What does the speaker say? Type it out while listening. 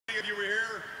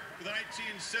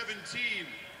1917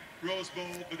 Rose Bowl,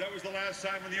 but that was the last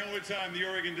time and the only time the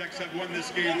Oregon Ducks have won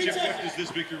this game. Chip, what does this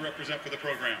victory represent for the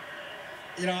program?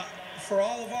 You know, for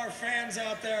all of our fans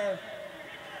out there,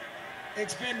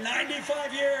 it's been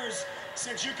 95 years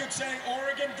since you could say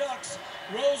Oregon Ducks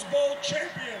Rose Bowl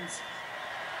champions.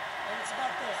 And it's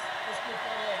about this. Let's get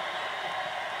that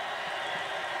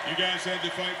out. You guys had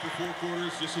to fight for 4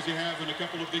 quarters, just as you have in a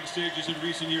couple of big stages in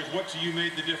recent years. What to you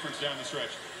made the difference down the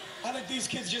stretch? I think these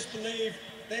kids just believe,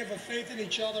 they have a faith in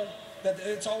each other, that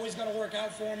it's always going to work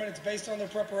out for them, and it's based on their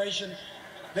preparation.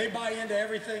 They buy into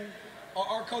everything.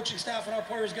 Our coaching staff and our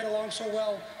players get along so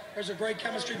well. There's a great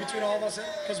chemistry between all of us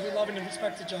because we love and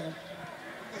respect each other.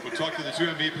 We'll talk to the 2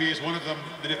 MVPs. One of them,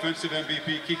 the defensive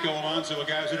MVP, Kiko Alonso, a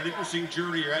guy who's had an interesting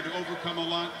journey here, had to overcome a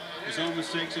lot, his own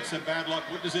mistakes and some bad luck.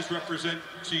 What does this represent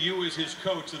to you as his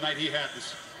coach the night he had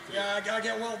this? Yeah, I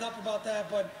get welled up about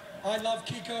that, but I love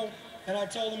Kiko, and I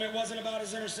told him it wasn't about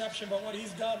his interception, but what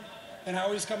he's done and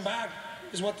how he's come back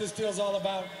is what this deal's all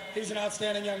about. He's an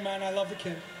outstanding young man. I love the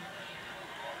kid.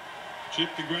 Chip,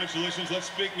 congratulations. Let's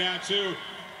speak now to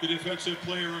the defensive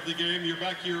player of the game. You're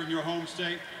back here in your home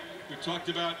state. We talked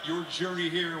about your journey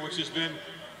here, which has been,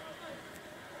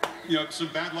 you know, some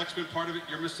bad luck's been part of it.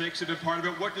 Your mistakes have been part of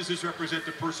it. What does this represent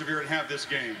to persevere and have this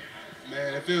game?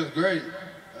 Man, it feels great.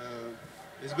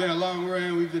 It's been a long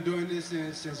run. We've been doing this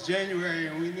since January,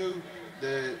 and we knew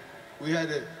that we had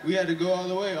to go all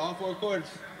the way, all 4 quarters.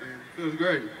 And it feels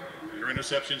great. Your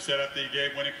interception set up the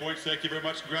game-winning points. Thank you very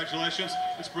much. Congratulations.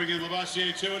 Let's bring in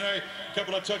Lavoisier Touné. A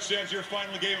couple of touchdowns. Your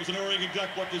final game as an Oregon Duck.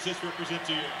 What does this represent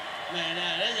to you? Man,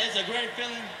 it's a great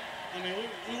feeling. I mean,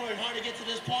 we worked hard to get to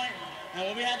this point, and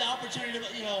when we had the opportunity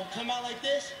to, you know, come out like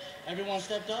this, everyone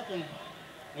stepped up and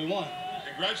we won.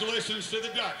 Congratulations to the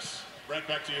Ducks. Brent,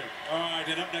 back to you. All right,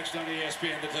 and up next on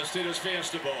ESPN, the Tostitos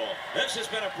Fiesta Bowl. This has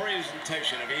been a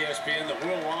presentation of ESPN, the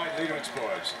worldwide leader in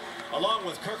sports, along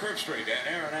with Kirk Herbstreit and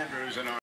Aaron Andrews and our